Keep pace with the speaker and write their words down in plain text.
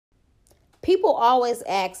People always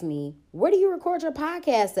ask me, where do you record your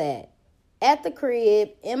podcast at? At the crib,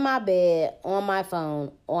 in my bed, on my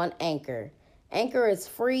phone, on Anchor. Anchor is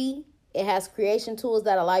free. It has creation tools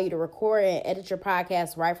that allow you to record and edit your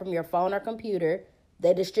podcast right from your phone or computer.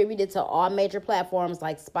 They distribute it to all major platforms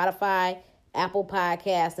like Spotify, Apple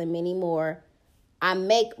Podcasts, and many more. I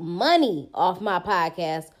make money off my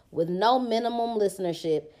podcast with no minimum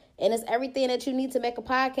listenership. And it's everything that you need to make a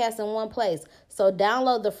podcast in one place. So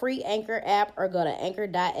download the free Anchor app or go to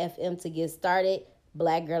anchor.fm to get started.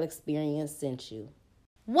 Black Girl Experience sent you.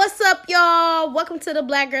 What's up, y'all? Welcome to the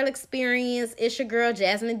Black Girl Experience. It's your girl,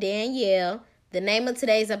 Jasmine Danielle. The name of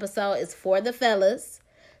today's episode is For the Fellas.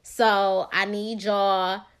 So I need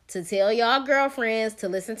y'all to tell y'all girlfriends to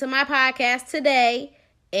listen to my podcast today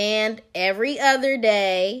and every other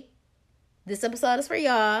day. This episode is for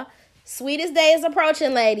y'all. Sweetest Day is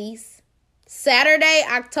approaching, ladies. Saturday,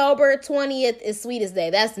 October 20th is Sweetest Day.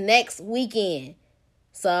 That's next weekend.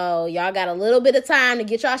 So y'all got a little bit of time to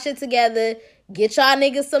get y'all shit together. Get y'all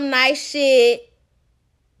niggas some nice shit.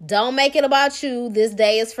 Don't make it about you. This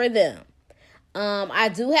day is for them. I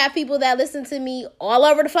do have people that listen to me all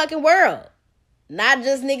over the fucking world. Not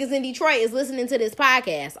just niggas in Detroit is listening to this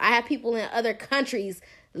podcast. I have people in other countries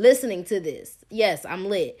listening to this. Yes, I'm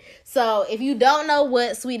lit. So if you don't know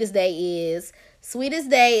what Sweetest Day is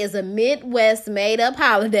a Midwest made-up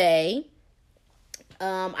holiday.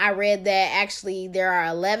 I read that actually there are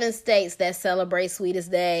 11 states that celebrate Sweetest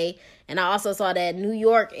Day. And I also saw that New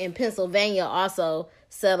York and Pennsylvania also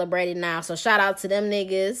celebrate it now. So shout out to them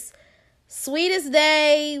niggas. Sweetest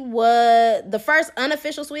Day was, the first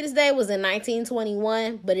unofficial Sweetest Day was in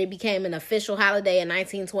 1921, but it became an official holiday in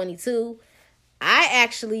 1922. I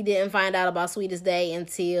actually didn't find out about Sweetest Day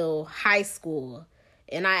until high school.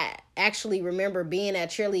 And I actually remember being at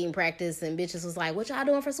cheerleading practice and bitches was like, what y'all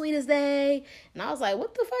doing for Sweetest Day? And I was like,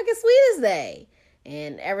 what the fuck is Sweetest Day?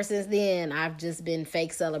 And ever since then, I've just been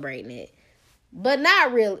fake celebrating it. But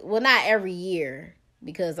not really, well, not every year,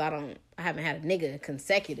 because I haven't had a nigga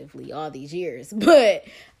consecutively all these years. But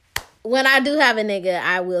when I do have a nigga,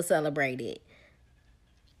 I will celebrate it.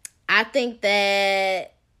 I think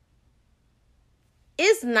that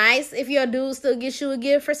it's nice if your dude still gets you a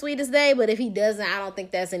gift for Sweetest Day, but if he doesn't, I don't think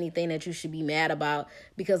that's anything that you should be mad about.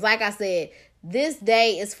 Because like I said, this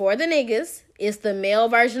day is for the niggas. It's the male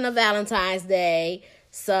version of Valentine's Day.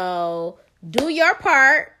 So do your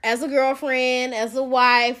part as a girlfriend, as a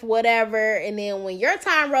wife, whatever. And then when your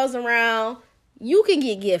time rolls around, you can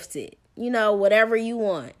get gifted. You know, whatever you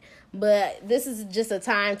want. But this is just a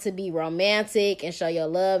time to be romantic and show your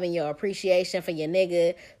love and your appreciation for your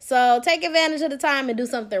nigga. So take advantage of the time and do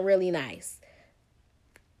something really nice.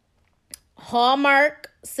 Hallmark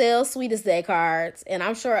sells Sweetest Day cards, and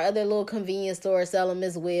I'm sure other little convenience stores sell them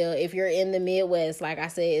as well. If you're in the Midwest, like I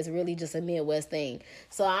said, it's really just a Midwest thing.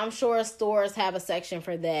 So I'm sure stores have a section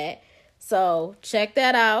for that. So check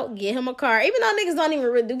that out. Get him a card. Even though niggas don't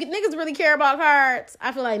even niggas really care about cards.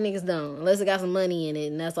 I feel like niggas don't, unless it got some money in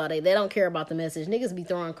it, and that's all they don't care about the message. Niggas be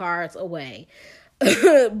throwing cards away.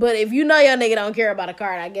 But if you know your nigga don't care about a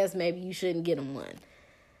card, I guess maybe you shouldn't get him one.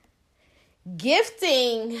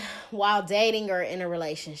 Gifting while dating or in a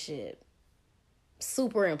relationship,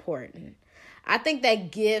 super important. I think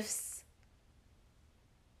that gifts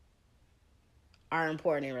are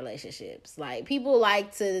important in relationships. Like, people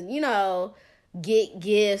like to, get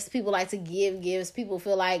gifts. People like to give gifts. People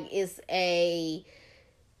feel like it's a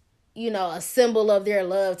symbol of their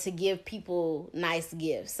love to give people nice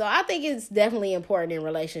gifts. So I think it's definitely important in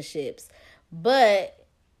relationships. But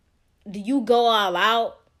do you go all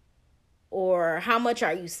out? Or how much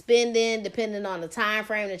are you spending, depending on the time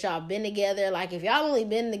frame that y'all been together? Like, if y'all only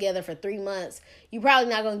been together for 3 months, you probably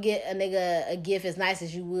not going to get a nigga a gift as nice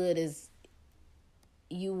as you would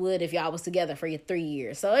if y'all was together for your 3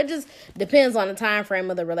 years. So it just depends on the time frame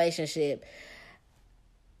of the relationship.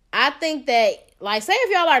 I think that, like, say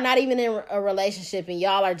if y'all are not even in a relationship and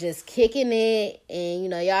y'all are just kicking it and,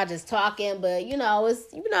 y'all just talking, but,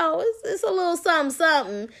 it's a little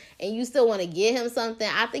something, and you still want to get him something,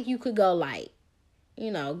 I think you could go light.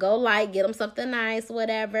 Go light, get him something nice,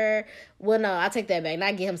 whatever. Well, no, I take that back.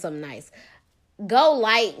 Not get him something nice. Go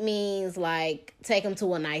light means, like, take him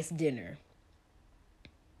to a nice dinner.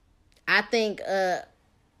 I think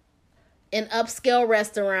an upscale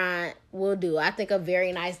restaurant will do. I think a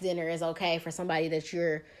very nice dinner is okay for somebody that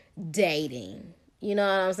you're dating. You know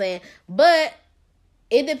what I'm saying? But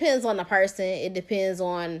it depends on the person. It depends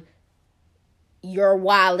on your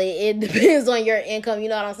wallet. It depends on your income. You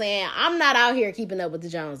know what I'm saying? I'm not out here keeping up with the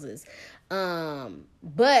Joneses.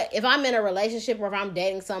 But if I'm in a relationship or if I'm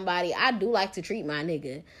dating somebody, I do like to treat my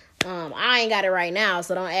nigga. I ain't got it right now,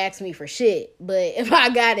 so don't ask me for shit. But if I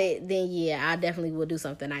got it, then yeah, I definitely will do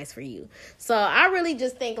something nice for you. So I really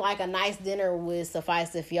just think like a nice dinner would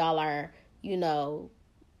suffice if y'all are,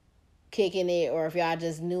 kicking it, or if y'all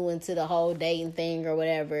just new into the whole dating thing or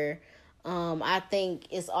whatever. I think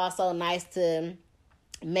it's also nice to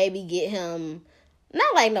maybe get him,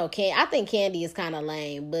 not like no candy. I think candy is kind of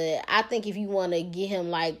lame, but I think if you want to get him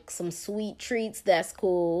like some sweet treats, that's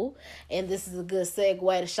cool. And this is a good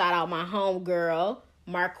segue to shout out my homegirl,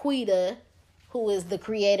 Marquita, who is the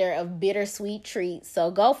creator of Bittersweet Treats.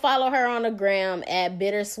 So go follow her on the gram at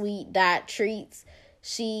bittersweet.treats.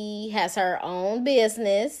 She has her own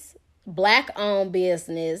business, Black-owned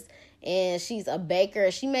business, and she's a baker.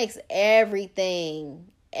 She makes everything.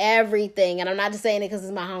 And I'm not just saying it because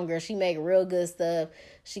it's my homegirl. She make real good stuff.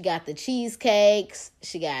 She got the cheesecakes,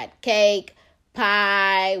 she got cake,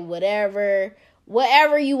 pie, whatever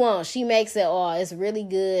you want, she makes it all. It's really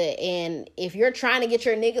good. And if you're trying to get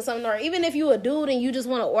your nigga something, or even if you a dude and you just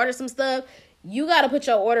want to order some stuff, you got to put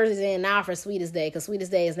your orders in now for Sweetest Day, because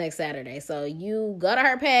Sweetest Day is next Saturday. So you go to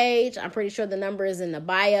her page. I'm pretty sure the number is in the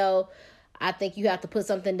bio. I think you have to put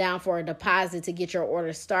something down for a deposit to get your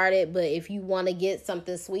order started. But if you want to get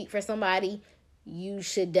something sweet for somebody, you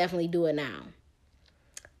should definitely do it now.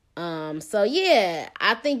 So yeah,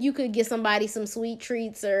 I think you could get somebody some sweet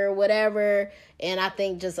treats or whatever. And I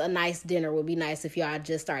think just a nice dinner would be nice if y'all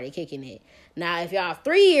just started kicking it. Now, if y'all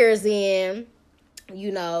 3 years in,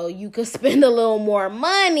 you could spend a little more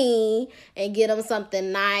money and get them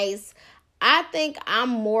something nice. I think I'm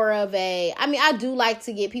more of I do like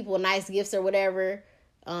to get people nice gifts or whatever,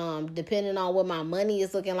 depending on what my money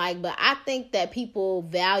is looking like. But I think that people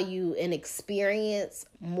value an experience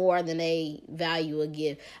more than they value a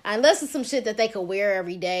gift. Unless it's some shit that they could wear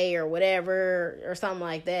every day or whatever or something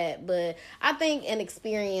like that. But I think an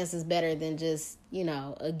experience is better than just,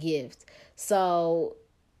 a gift. So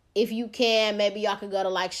if you can, maybe y'all could go to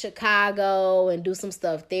like Chicago and do some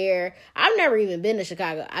stuff there. I've never even been to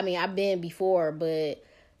Chicago. I mean, I've been before, but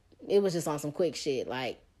it was just on some quick shit.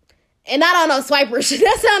 Like, and not on no swiper shit.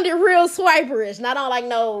 That sounded real swiperish. Not on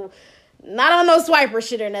no swiper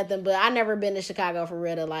shit or nothing. But I never been to Chicago for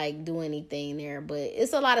real to like do anything there. But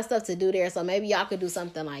it's a lot of stuff to do there. So maybe y'all could do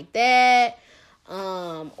something like that.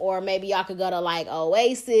 Or maybe y'all could go to like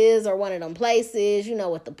Oasis or one of them places,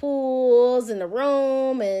 with the pools in the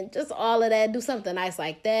room and just all of that. Do something nice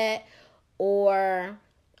like that. Or,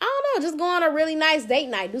 I don't know, just go on a really nice date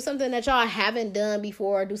night. Do something that y'all haven't done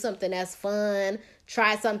before. Do something that's fun.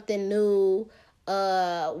 Try something new.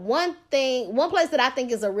 One place that I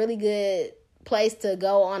think is a really good place to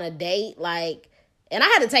go on a date, and I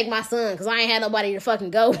had to take my son because I ain't had nobody to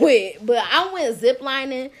fucking go with, but I went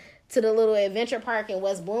ziplining to the little adventure park in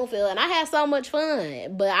West Bloomfield, and I had so much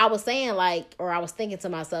fun. But I was saying, I was thinking to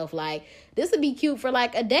myself, this would be cute for,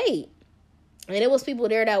 a date. And it was people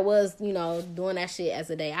there that was, doing that shit as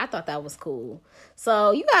a date. I thought that was cool.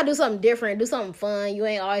 So you gotta do something different, do something fun. You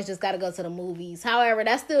ain't always just gotta go to the movies. However,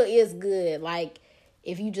 that still is good.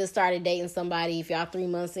 If you just started dating somebody, if y'all 3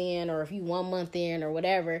 months in, or if you 1 month in, or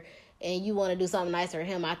whatever, and you want to do something nice for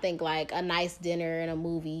him, I think, a nice dinner and a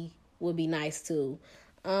movie would be nice, too.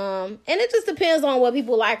 And it just depends on what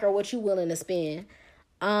people like or what you're willing to spend.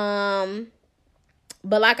 But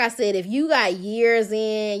like I said, if you got years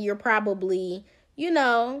in, you're probably,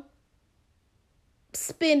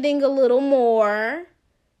 spending a little more,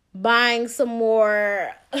 buying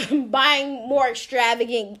more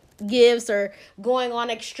extravagant gifts or going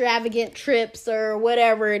on extravagant trips or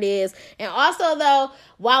whatever it is. And also, though,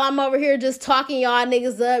 while I'm over here just talking y'all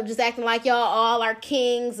niggas up, just acting like y'all all are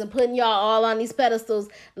kings and putting y'all all on these pedestals,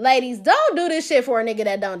 ladies, don't do this shit for a nigga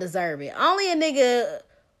that don't deserve it. Only a nigga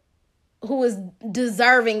who is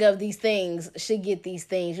deserving of these things should get these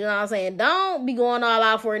things. You know what I'm saying? Don't be going all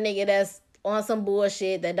out for a nigga that's on some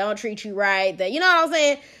bullshit, that don't treat you right, that, you know what I'm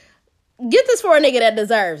saying? Get this for a nigga that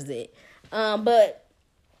deserves it. But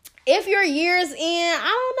if you're years in,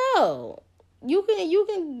 I don't know. You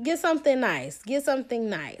can get something nice. Get something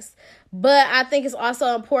nice. But I think it's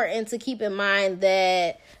also important to keep in mind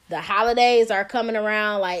that the holidays are coming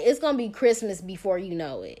around. It's going to be Christmas before you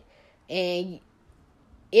know it. And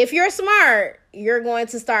if you're smart, you're going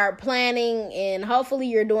to start planning, and hopefully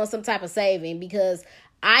you're doing some type of saving, because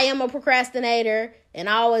I am a procrastinator and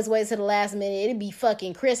I always wait till the last minute. It'd be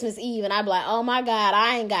fucking Christmas Eve and I'd be like, oh my God,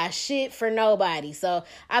 I ain't got shit for nobody. So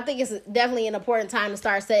I think it's definitely an important time to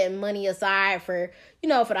start setting money aside for,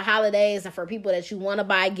 for the holidays and for people that you want to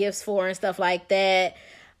buy gifts for and stuff like that.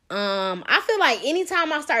 I feel like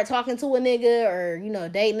anytime I start talking to a nigga or,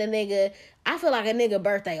 dating a nigga, I feel like a nigga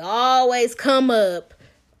birthday always come up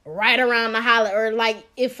right around the holiday, or like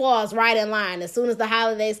it falls right in line. As soon as the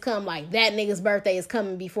holidays come, like that nigga's birthday is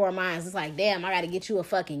coming before mine. It's like, damn, I gotta get you a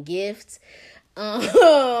fucking gift.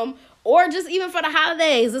 Or just even for the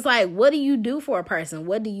holidays, it's like, what do you do for a person?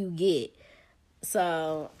 What do you get?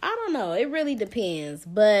 So I don't know. It really depends.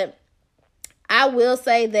 But I will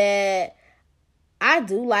say that I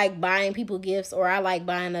do like buying people gifts, or I like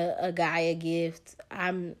buying a guy a gift.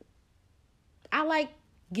 I like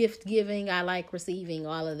gift giving. I like receiving,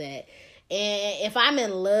 all of that. And if I'm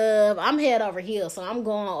in love, I'm head over heels. So I'm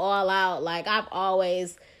going all out. Like, I've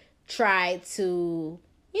always tried to,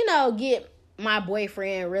 get my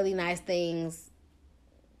boyfriend really nice things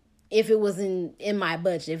if it was in my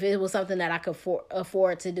budget. If it was something that I could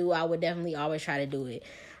afford to do, I would definitely always try to do it.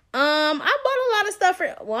 I bought a lot of stuff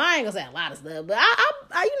for, well, I ain't gonna say a lot of stuff, but I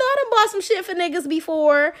done bought some shit for niggas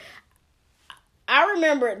before. I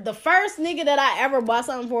remember the first nigga that I ever bought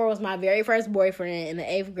something for was my very first boyfriend in the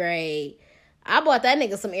 8th grade. I bought that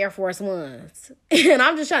nigga some Air Force Ones. And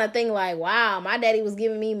I'm just trying to think, like, wow, my daddy was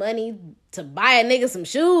giving me money to buy a nigga some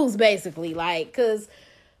shoes, basically. Like, because,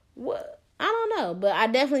 what? I don't know. But I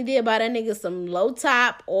definitely did buy that nigga some low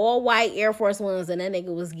top, all white Air Force Ones. And that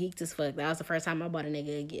nigga was geeked as fuck. That was the first time I bought a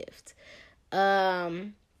nigga a gift.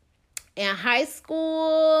 In high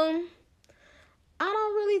school, I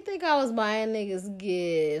don't really think I was buying niggas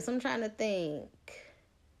gifts. I'm trying to think.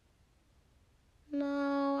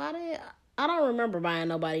 No, I didn't. I don't remember buying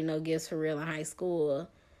nobody no gifts for real in high school.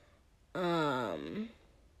 Dang,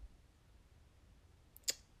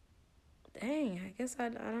 I guess I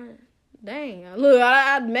don't. Dang,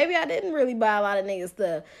 look, maybe I didn't really buy a lot of niggas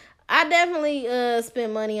stuff. I definitely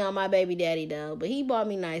spent money on my baby daddy though, but he bought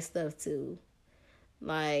me nice stuff too.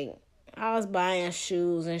 Like, I was buying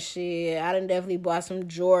shoes and shit. I done definitely bought some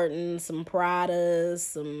Jordans, some Pradas,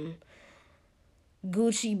 some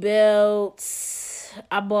Gucci belts.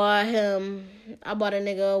 I bought a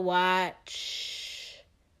nigga a watch.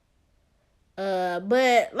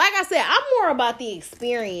 But like I said, I'm more about the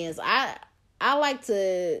experience. I like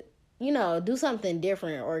to, do something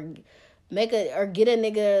different, or get a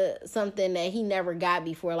nigga something that he never got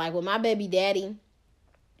before. Like with my baby daddy,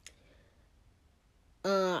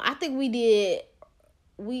 I think we did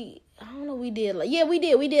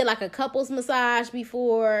like a couples massage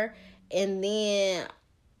before, and then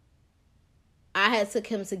I had took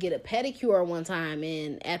him to get a pedicure one time,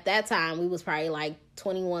 and at that time we was probably like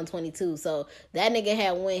 21, 22. So that nigga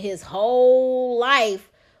had went his whole life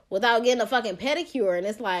without getting a fucking pedicure, and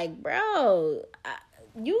it's like, bro,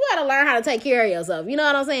 you gotta learn how to take care of yourself. You know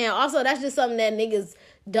what I'm saying? Also, that's just something that niggas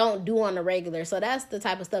don't do on the regular. So that's the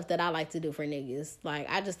type of stuff that I like to do for niggas. Like,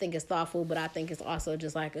 I just think it's thoughtful, but I think it's also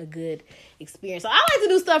just like a good experience. So I like to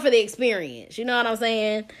do stuff for the experience. You know what I'm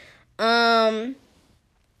saying?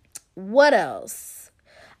 What else?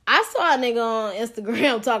 I saw a nigga on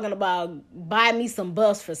Instagram talking about buy me some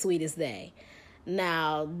buffs for Sweetest Day.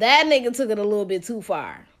 Now, that nigga took it a little bit too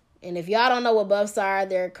far. And if y'all don't know what buffs are,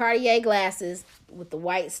 they're Cartier glasses with the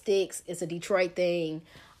white sticks. It's a Detroit thing.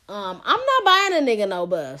 I'm not buying a nigga no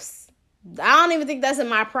buffs. I don't even think that's in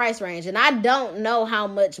my price range. And I don't know how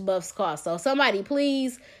much buffs cost. So somebody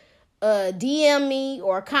please DM me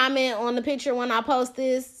or comment on the picture when I post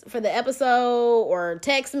this for the episode, or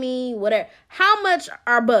text me, whatever. How much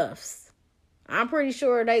are buffs? I'm pretty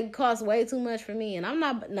sure they cost way too much for me. And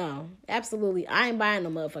absolutely. I ain't buying no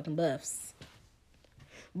motherfucking buffs.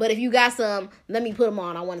 But if you got some, let me put them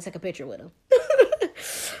on. I want to take a picture with them.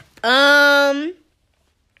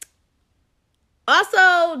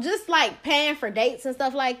 Also, just like paying for dates and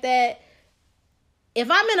stuff like that. If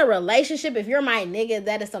I'm in a relationship, if you're my nigga,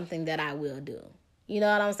 that is something that I will do. You know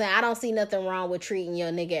what I'm saying? I don't see nothing wrong with treating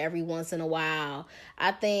your nigga every once in a while.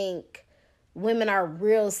 I think women are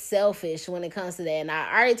real selfish when it comes to that. And I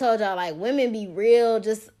already told y'all, like, women be real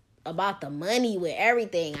just about the money with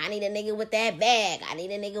everything. I need a nigga with that bag. I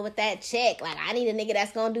need a nigga with that check. Like, I need a nigga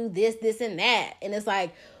that's gonna do this, this, and that. And it's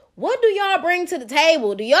like, what do y'all bring to the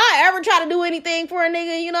table? Do y'all ever try to do anything for a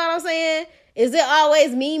nigga? You know what I'm saying? Is it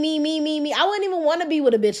always me? I wouldn't even want to be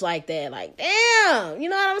with a bitch like that. Like, damn, you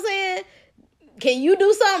know what I'm saying? Can you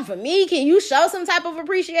do something for me? Can you show some type of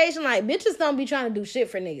appreciation? Like, bitches don't be trying to do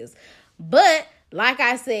shit for niggas. But, like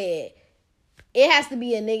I said, it has to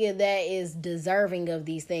be a nigga that is deserving of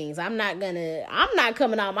these things. I'm not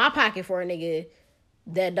coming out my pocket for a nigga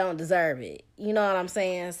that don't deserve it. You know what I'm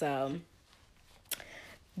saying? So,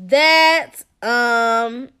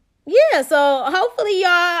 yeah, so hopefully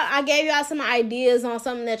I gave y'all some ideas on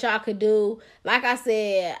something that y'all could do. Like I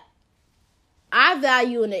said, I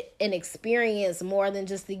value an experience more than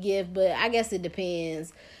just the gift, but I guess it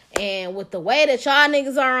depends. And with the way that y'all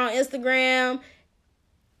niggas are on Instagram,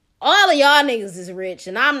 all of y'all niggas is rich,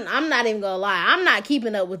 and I'm not even gonna lie. I'm not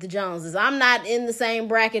keeping up with the Joneses. I'm not in the same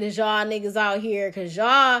bracket as y'all niggas out here, because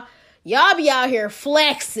y'all be out here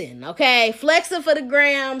flexing, okay? Flexing for the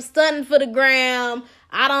gram, stunting for the gram.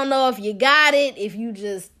 I don't know if you got it, if you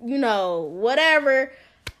just, whatever.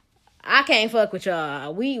 I can't fuck with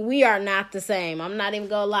y'all. We are not the same. I'm not even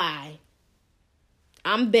gonna lie.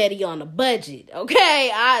 I'm Betty on a budget, okay?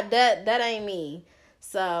 That ain't me.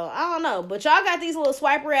 So, I don't know. But y'all got these little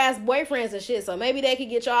swiper-ass boyfriends and shit, so maybe they could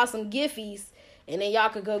get y'all some giffies, and then y'all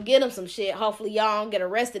could go get them some shit. Hopefully, y'all don't get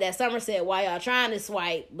arrested at Somerset while y'all trying to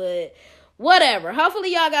swipe, but whatever.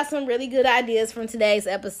 Hopefully, y'all got some really good ideas from today's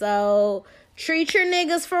episode. Treat your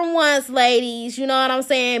niggas for once, ladies. You know what I'm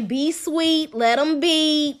saying? Be sweet. Let them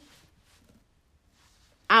be.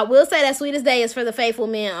 I will say that Sweetest Day is for the faithful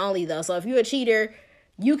men only, though. So, if you're a cheater,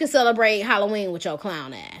 you can celebrate Halloween with your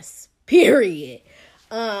clown ass. Period.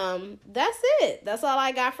 That's it. That's all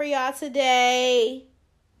I got for y'all today.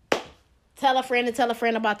 Tell a friend to tell a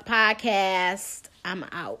friend about the podcast. I'm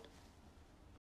out.